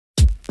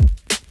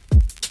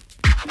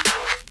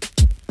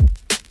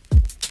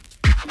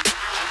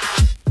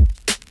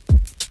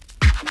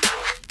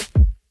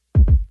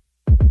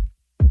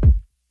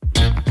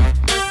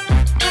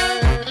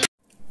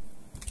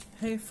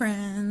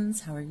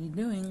friends, how are you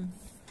doing?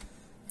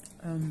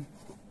 I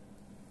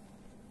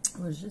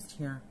was just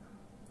here.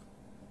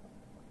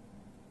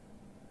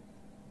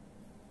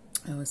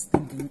 I was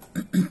thinking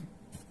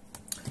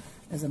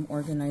as I'm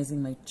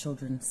organizing my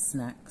children's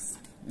snacks,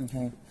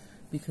 okay,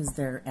 because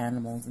they're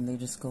animals and they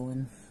just go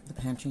in the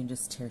pantry and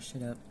just tear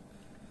shit up.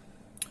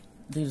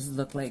 They just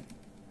look like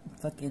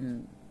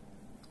fucking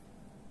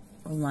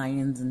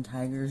lions and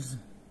tigers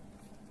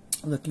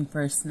looking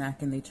for a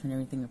snack, and they turn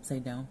everything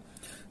upside down.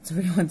 So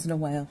every once in a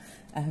while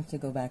I have to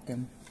go back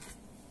and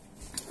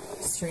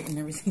straighten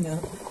everything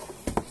up,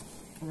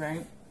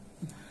 right?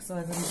 So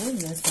as I'm doing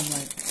this, I'm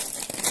like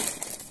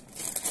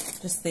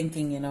just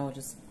thinking,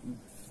 just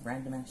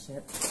random ass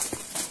shit,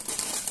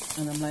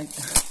 and I'm like,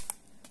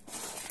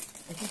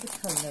 I think it's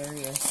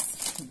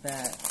hilarious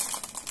that,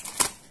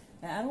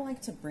 and I don't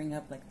like to bring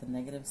up like the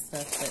negative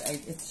stuff, but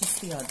it's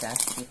just the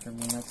audacity for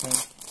me, okay?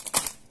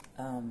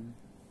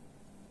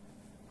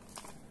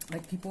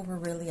 Like, people were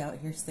really out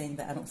here saying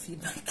that I don't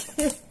feed my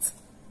kids.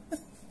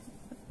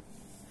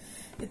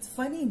 It's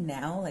funny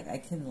now, like, I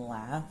can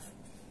laugh,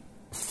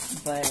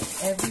 but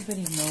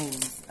everybody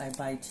knows I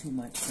buy too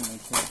much for my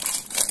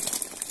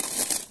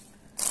kids.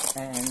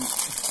 And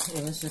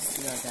it was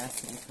just the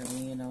audacity for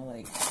me,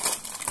 like,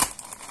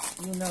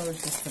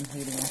 it's just some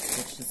hating ass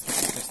bitch just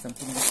looking for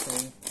something to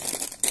say,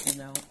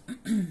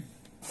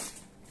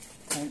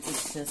 And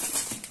it's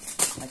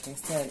just, like I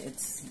said,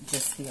 it's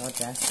just the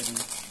audacity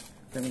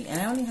for me.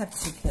 And I only have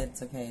 2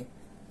 kids, okay?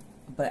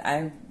 But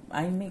I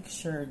make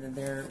sure that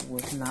they're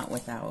not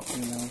without,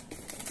 And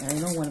I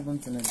know one of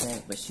them's an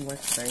adult, but she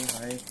works very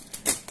hard.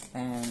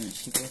 And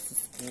she goes to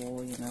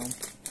school,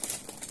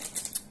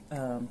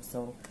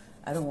 So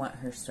I don't want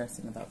her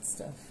stressing about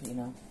stuff,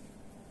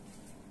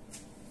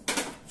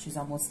 She's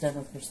almost done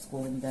with her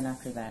schooling. Then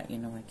after that, I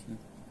can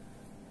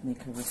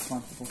make her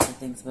responsible for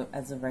things. But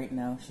as of right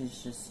now,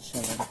 she's just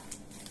chilling,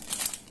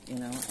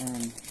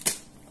 and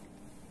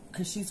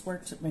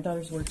because my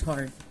daughter's worked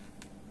hard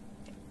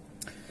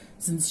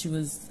since she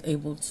was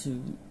able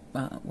to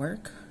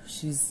work.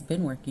 She's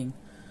been working.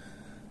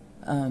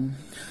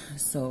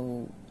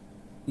 So,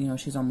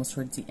 she's almost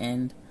towards the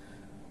end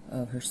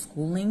of her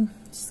schooling.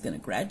 She's going to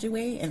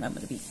graduate, and I'm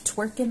going to be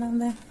twerking on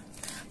that.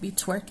 Be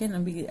twerking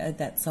and be at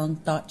that song,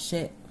 Thought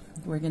Shit.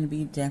 We're going to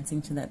be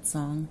dancing to that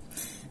song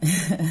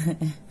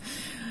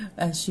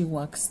as she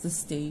walks the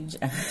stage.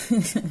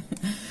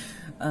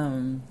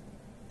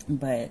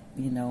 But,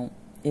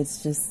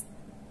 it's just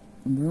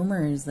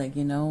rumors, like,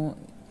 and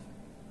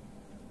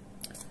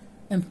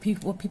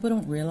what people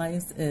don't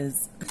realize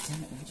is,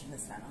 damn it, let me turn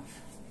this fan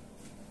off.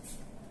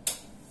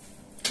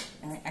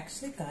 And I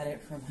actually got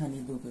it from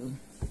Honey Boo Boo,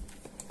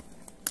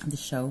 the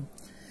show,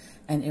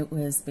 and it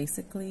was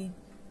basically,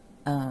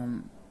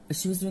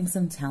 she was doing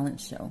some talent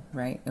show,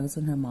 right? It was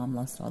when her mom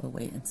lost all the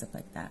weight and stuff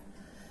like that,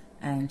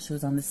 and she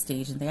was on the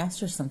stage, and they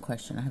asked her some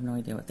question. I have no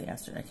idea what they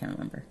asked her. I can't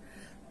remember,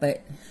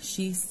 but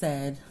she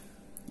said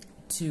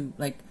to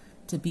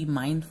be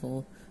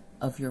mindful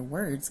of your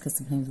words, because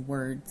sometimes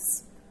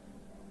words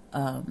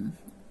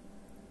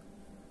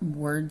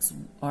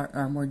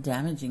are more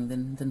damaging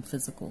than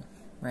physical,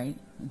 right?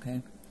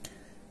 Okay,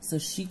 so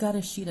she got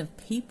a sheet of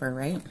paper,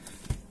 right?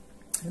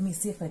 Let me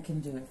see if I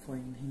can do it for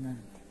you. Hang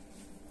on.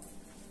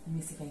 Let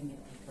me see if I can get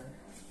paper.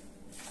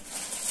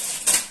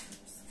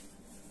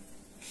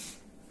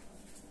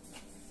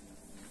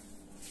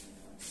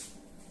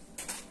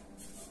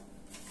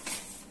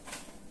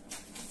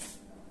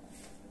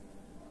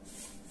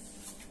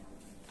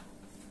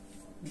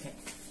 Okay.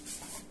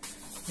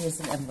 Here's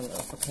an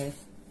envelope, okay?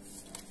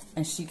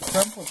 And she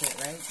crumpled it,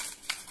 right?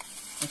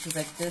 And she's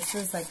like, this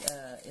is like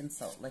a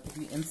insult. Like, if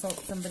you insult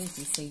somebody, if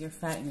you say you're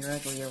fat and you're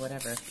ugly or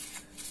whatever,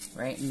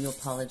 right? And you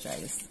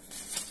apologize.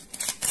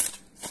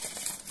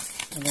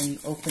 And then you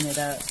open it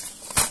up,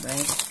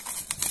 right?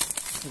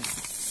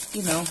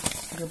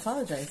 You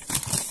apologize.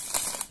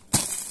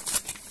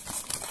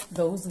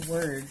 Those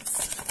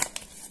words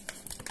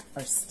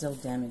are still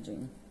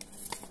damaging.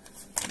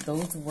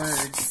 Those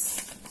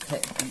words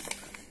cut deep.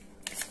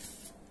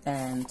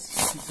 And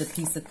the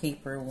piece of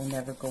paper will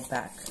never go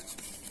back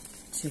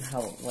to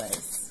how it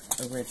was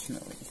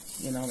originally.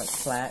 Like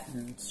flat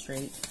and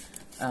straight.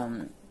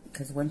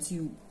 Because once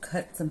you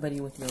cut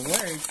somebody with your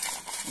words,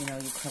 you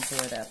crumple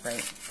it up,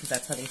 right? Because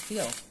that's how they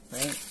feel,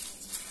 right?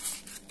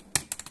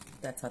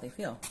 That's how they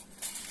feel.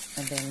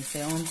 And then you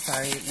say, oh, I'm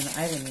sorry,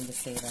 I didn't mean to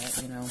say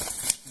that,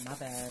 my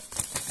bad.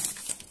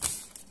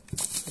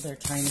 So they're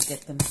trying to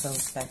get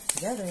themselves back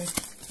together,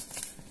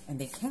 and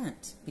they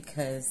can't,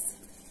 because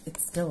it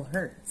still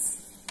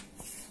hurts.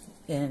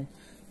 And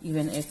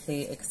even if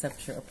they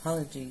accept your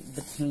apology,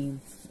 the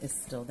pain is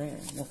still there.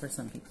 Well, for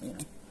some people,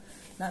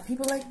 Not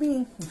people like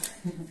me.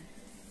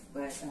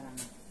 But,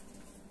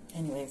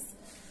 anyways.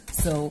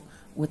 So,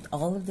 with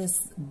all of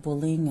this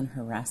bullying and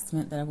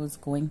harassment that I was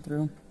going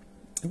through,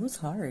 it was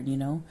hard,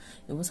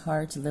 It was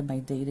hard to live my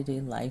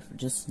day-to-day life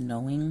just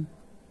knowing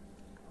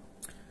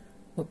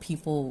what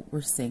people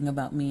were saying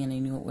about me, and I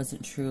knew it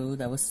wasn't true.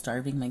 That I was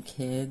starving my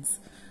kids.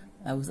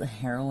 I was a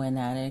heroin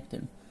addict,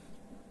 and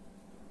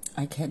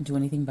I can't do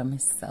anything by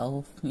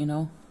myself, you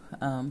know.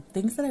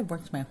 Things that I've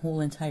worked my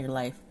whole entire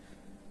life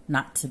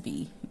not to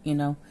be, you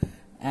know.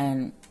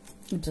 And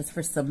just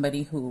for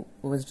somebody who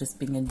was just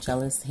being a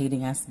jealous,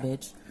 hating ass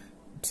bitch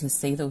to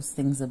say those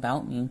things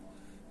about me.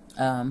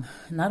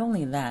 Not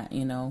only that,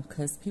 you know,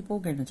 because people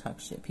are going to talk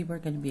shit. People are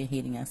going to be a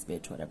hating ass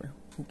bitch, whatever.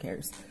 Who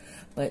cares?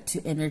 But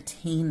to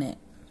entertain it,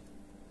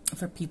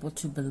 for people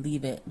to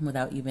believe it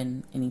without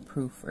even any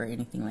proof or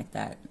anything like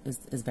that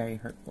is very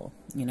hurtful,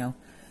 you know.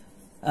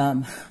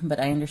 But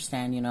I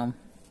understand, you know,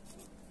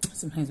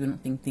 sometimes we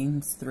don't think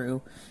things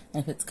through.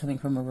 And if it's coming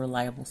from a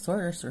reliable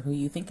source or who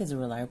you think is a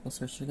reliable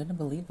source, you're going to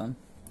believe them.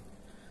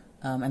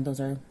 And those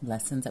are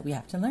lessons that we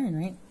have to learn,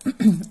 right?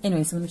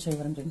 Anyway, so let me show you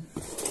what I'm doing.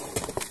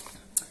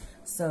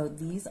 So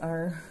this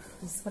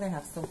is what I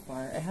have so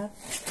far. I have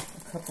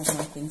a couple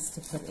more things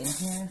to put in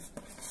here.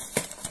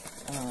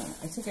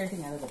 I took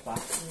everything out of the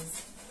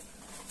boxes.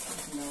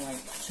 You know, like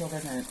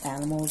children or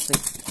animals, they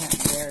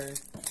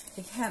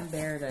can't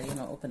bear to, you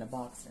know, open a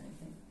box or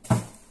anything.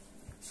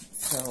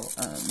 So,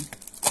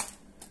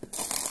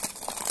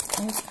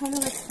 and it's kind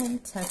of like playing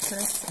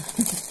Tetris.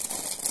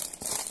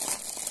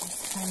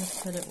 Just kind of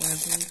put it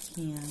wherever you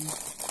can.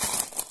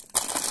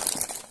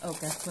 Oh,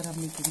 guess what I'm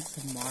making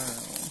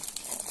tomorrow?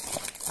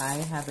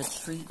 I have a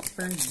treat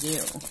for you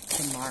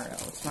tomorrow.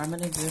 Tomorrow I'm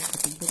going to do a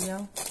cooking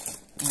video,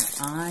 and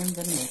I'm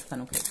going to make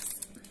funnel cakes.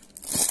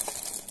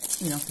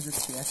 You know, because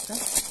it's Fiesta.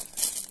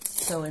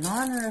 So in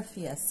honor of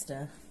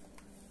Fiesta,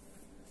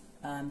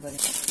 I'm going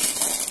to...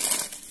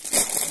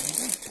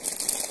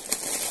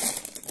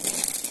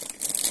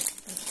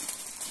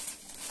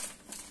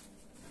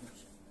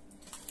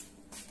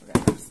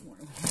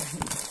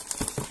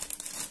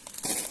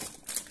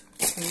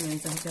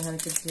 Anyways, I hope you had a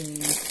good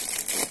day.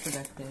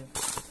 Productive.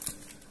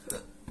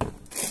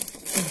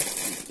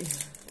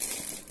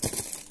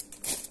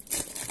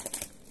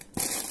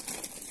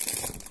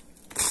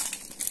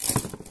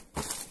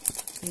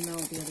 You know,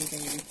 the other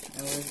day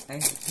I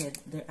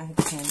had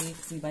candy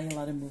because we buy a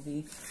lot of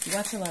movies. We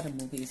watch a lot of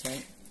movies,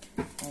 right?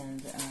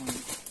 And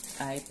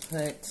I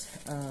put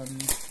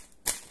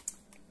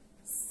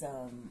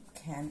some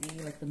candy,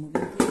 like the movie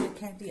theater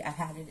candy. I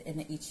had it in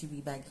an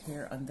HEB bag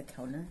here on the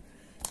counter,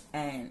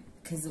 and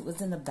because it was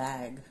in a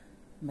bag,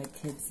 my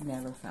kids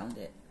never found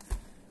it.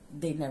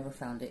 They never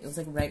found it. It was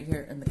like right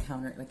here in the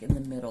counter, like in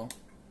the middle,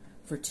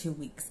 for 2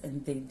 weeks,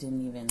 and it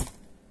didn't even,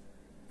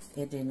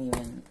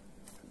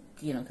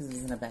 you know, because it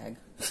was in a bag.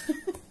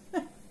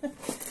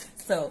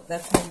 So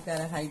that's how you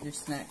gotta hide your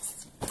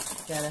snacks.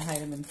 You gotta hide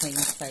them in plain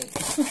sight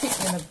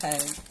in a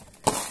bag.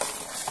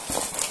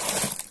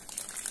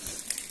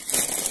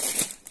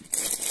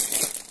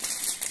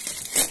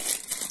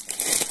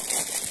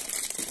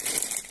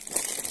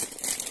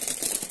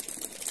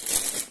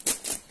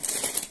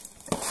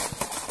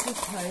 I'm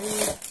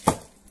tired.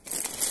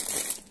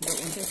 But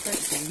once I start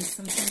doing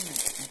something,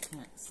 I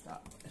can't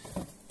stop.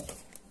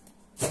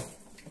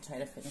 I try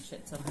to finish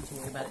it so I don't have to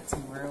worry about it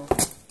tomorrow.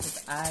 Because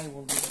I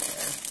will leave it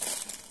there.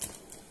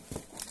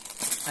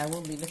 I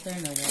will leave it there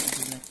and I won't do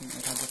nothing.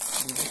 Like, I'll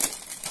just leave it.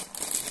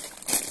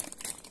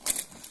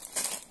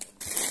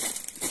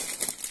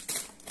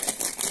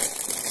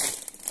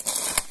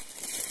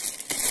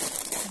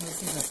 This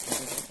is a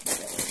stupid.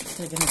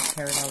 They're going to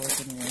tear it all up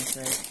anyways,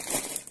 right?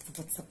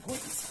 What's the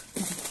point?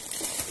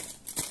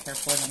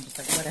 Careful, and I'm just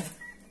like, whatever.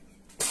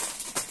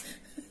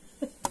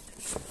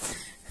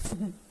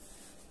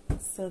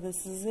 So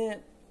this is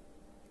it.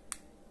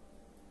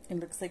 It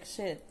looks like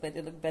shit, but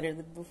it looked better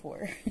than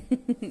before.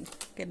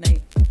 Good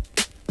night.